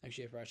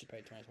 Actually, I should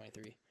probably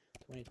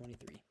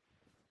 2023.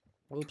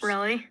 Oops.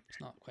 Really?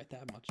 It's not quite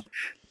that much.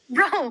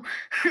 Bro, oh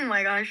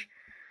my gosh.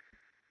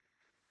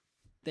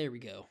 There we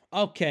go.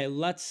 Okay,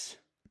 let's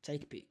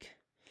take a peek.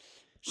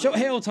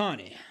 Shohei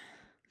Ohtani.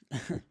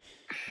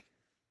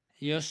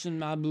 Yoshin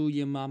Mabu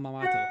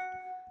Yamamato.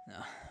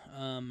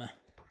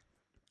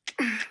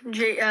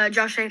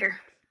 Josh Hader.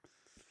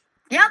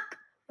 Yep.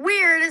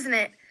 Weird, isn't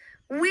it?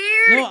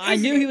 Weird. No, I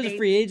knew he was a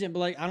free agent, but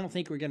like I don't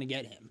think we're gonna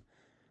get him.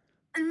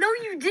 No,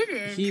 you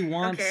didn't. He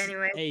wants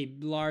a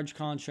large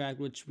contract,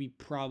 which we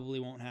probably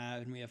won't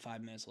have, and we have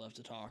 5 minutes left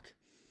to talk.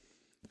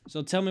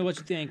 So tell me what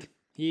you think.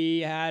 He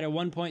had a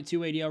 1.2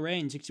 ADL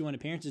range, 61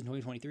 appearances in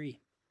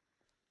 2023.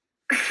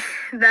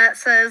 That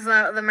says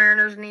the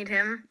Mariners need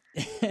him.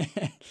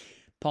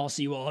 Paul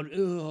Sewald.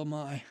 Oh,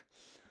 my.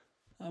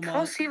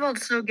 Paul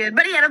Sewald's so good.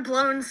 But he had a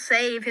blown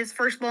save, his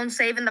first blown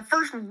save, and the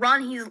first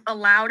run he's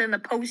allowed in the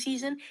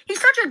postseason.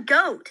 He's such a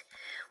GOAT.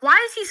 Why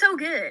is he so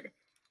good?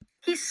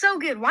 He's so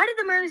good. Why did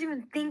the Mariners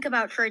even think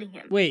about trading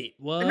him? Wait,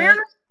 what? The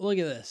Mariners? Look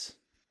at this.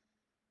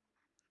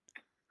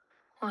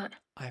 What?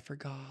 I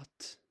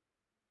forgot.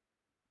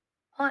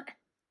 What?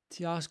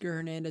 Teoscar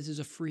Hernandez is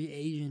a free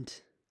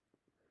agent.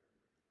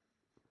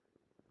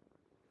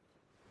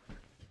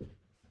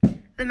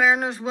 The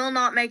Mariners will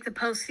not make the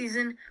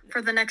postseason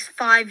for the next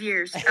 5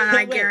 years, and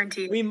I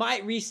guarantee it. We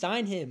might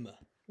re-sign him.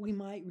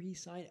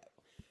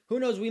 Who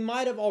knows? We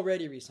might have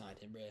already re-signed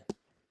him,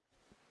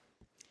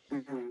 bro.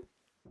 Mm-hmm.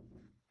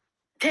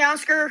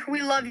 Teoscar,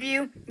 we love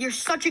you. You're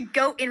such a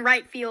GOAT in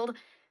right field.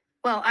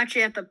 Well,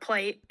 actually at the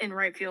plate in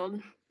right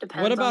field.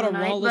 Depends. What about on the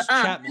Aroldis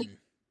Chapman?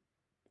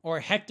 Or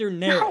Hector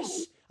Neris? No.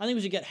 I think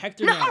we should get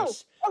Hector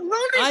Neris.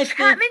 Aroldis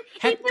Chapman?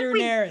 Hector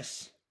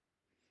Neris.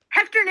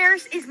 Hector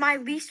Neris is my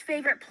least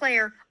favorite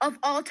player of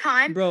all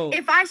time. Bro.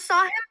 If I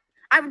saw him,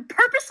 I would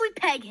purposely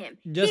peg him.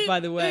 Just by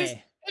the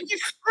way. A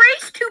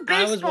disgrace to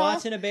baseball. I was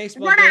watching a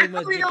baseball game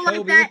with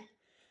Jacoby.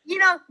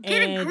 Get a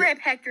And grip,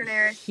 Hector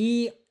Neris.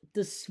 He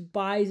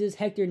despises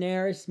Hector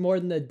Neris more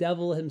than the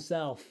devil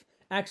himself.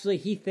 Actually,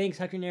 he thinks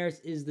Hector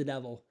Neris is the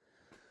devil.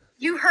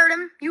 You heard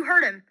him.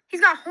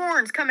 He's got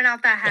horns coming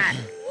out that hat.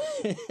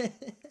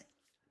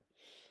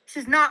 This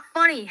is not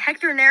funny.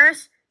 Hector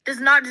Neris does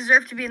not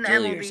deserve to be in the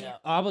MLB.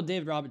 How about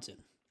David Robertson?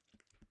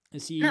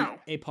 Is he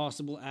a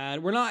possible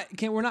add? We're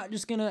not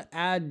just gonna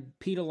add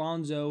Pete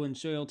Alonso and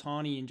Shohei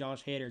Ohtani and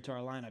Josh Hader to our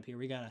lineup here.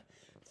 We gotta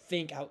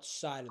think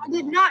outside of the box. I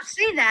did not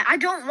say that. I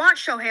don't want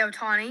Shohei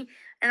Ohtani,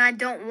 and I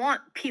don't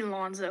want Pete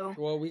Alonso.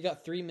 Well, we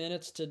got 3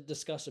 minutes to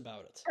discuss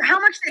about it. For how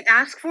much they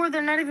ask for,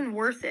 they're not even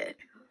worth it.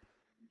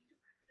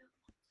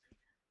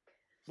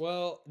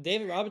 Well,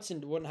 David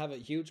Robertson wouldn't have a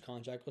huge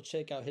contract. Let's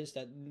check out his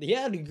stat. He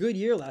had a good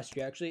year last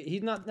year, actually.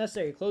 He's not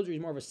necessarily a closer. He's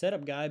more of a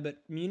setup guy, but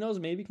Munoz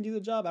maybe can do the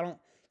job. I don't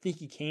think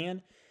he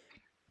can.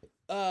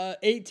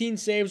 18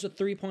 saves with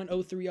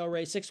 3.03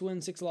 ERA, 6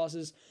 wins, 6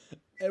 losses,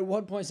 and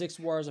 1.6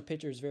 WAR as a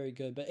pitcher is very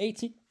good. But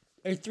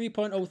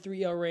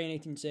 3.03 ERA and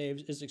 18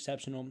 saves is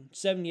exceptional.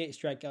 78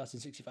 strikeouts in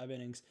 65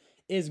 innings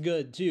is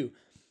good too.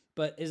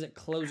 But is it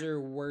closer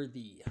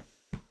worthy?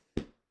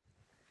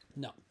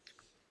 No.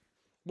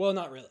 Well,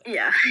 not really.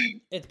 Yeah.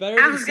 It's better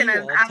than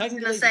Seawald. I was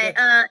gonna say,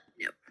 no.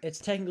 It's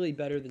technically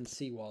better than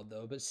Seawald,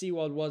 though. But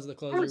Seawald was the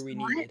closer we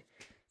needed.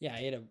 Yeah,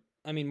 he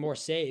had more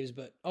saves,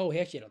 but he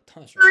actually had a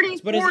ton of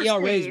strikeouts. But his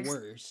ERA is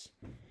worse.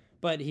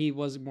 But he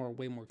was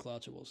way more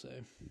clutch, I will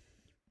say.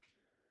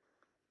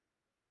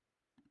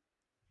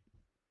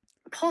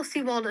 Paul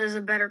Seawald is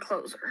a better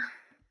closer.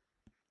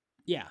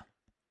 Yeah.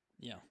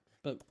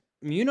 But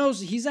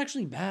Munoz, he's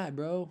actually bad,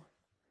 bro.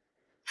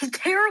 He's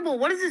terrible.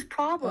 What is his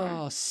problem?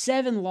 Oh,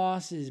 7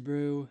 losses,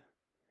 bro.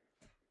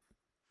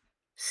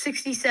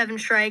 67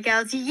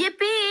 strikeouts.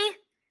 Yippee!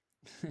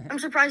 I'm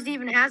surprised he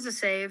even has a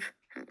save.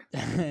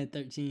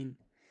 13.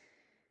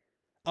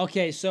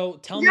 Okay, so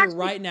tell me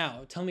right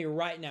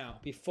now,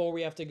 before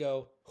we have to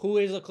go, who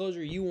is the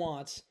closer you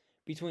want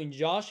between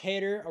Josh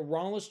Hader,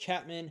 Aroldis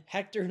Chapman,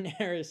 Hector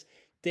Neris,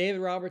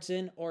 David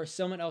Robertson, or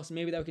someone else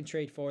maybe that we can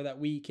trade for that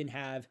we can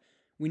have?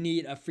 We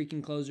need a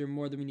freaking closer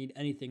more than we need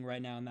anything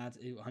right now, and that's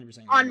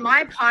 100%. On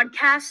my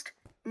podcast,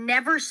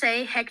 never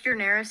say Hector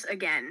Neris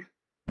again.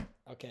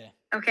 Okay.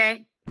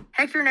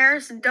 Hector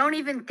Neris, don't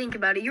even think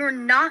about it. You're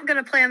not going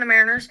to play on the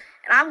Mariners,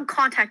 and I will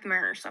contact the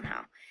Mariners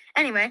somehow.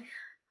 Anyway,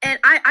 and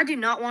I do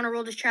not want to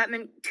roll this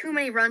Chapman. Too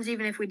many runs,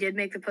 even if we did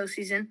make the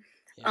postseason.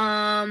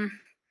 Yeah.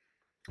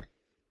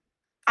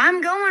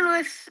 I'm going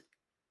with...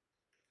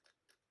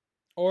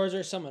 Or is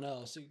there someone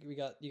else? You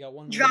got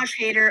one more? Josh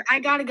Hader. I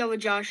got to go with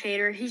Josh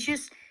Hader. He's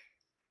just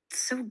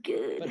so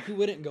good. But who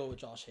wouldn't go with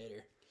Josh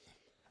Hader?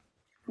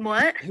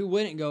 What? Who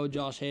wouldn't go with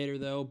Josh Hader,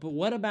 though? But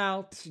what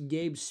about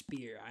Gabe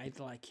Spear? I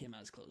like him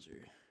as closer.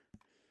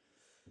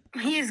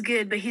 He is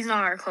good, but he's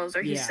not our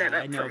closer. He's set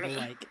up for me.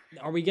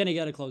 But are we going to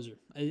get a closer?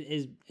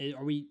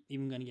 Are we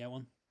even going to get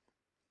one?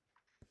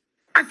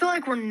 I feel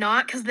like we're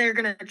not because they're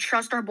going to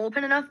trust our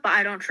bullpen enough, but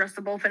I don't trust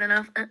the bullpen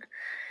enough.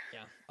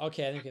 Yeah.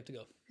 Okay, I think we have to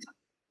go.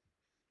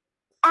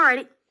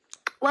 Alrighty.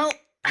 Well,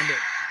 it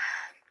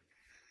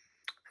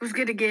was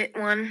good to get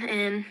one,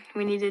 and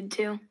we needed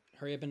to.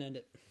 Hurry up and end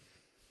it.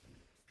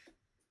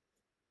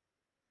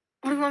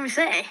 What do you want me to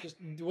say? Just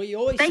what you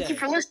always say. Thank you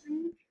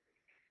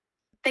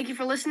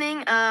for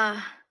listening.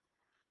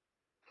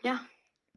 Yeah.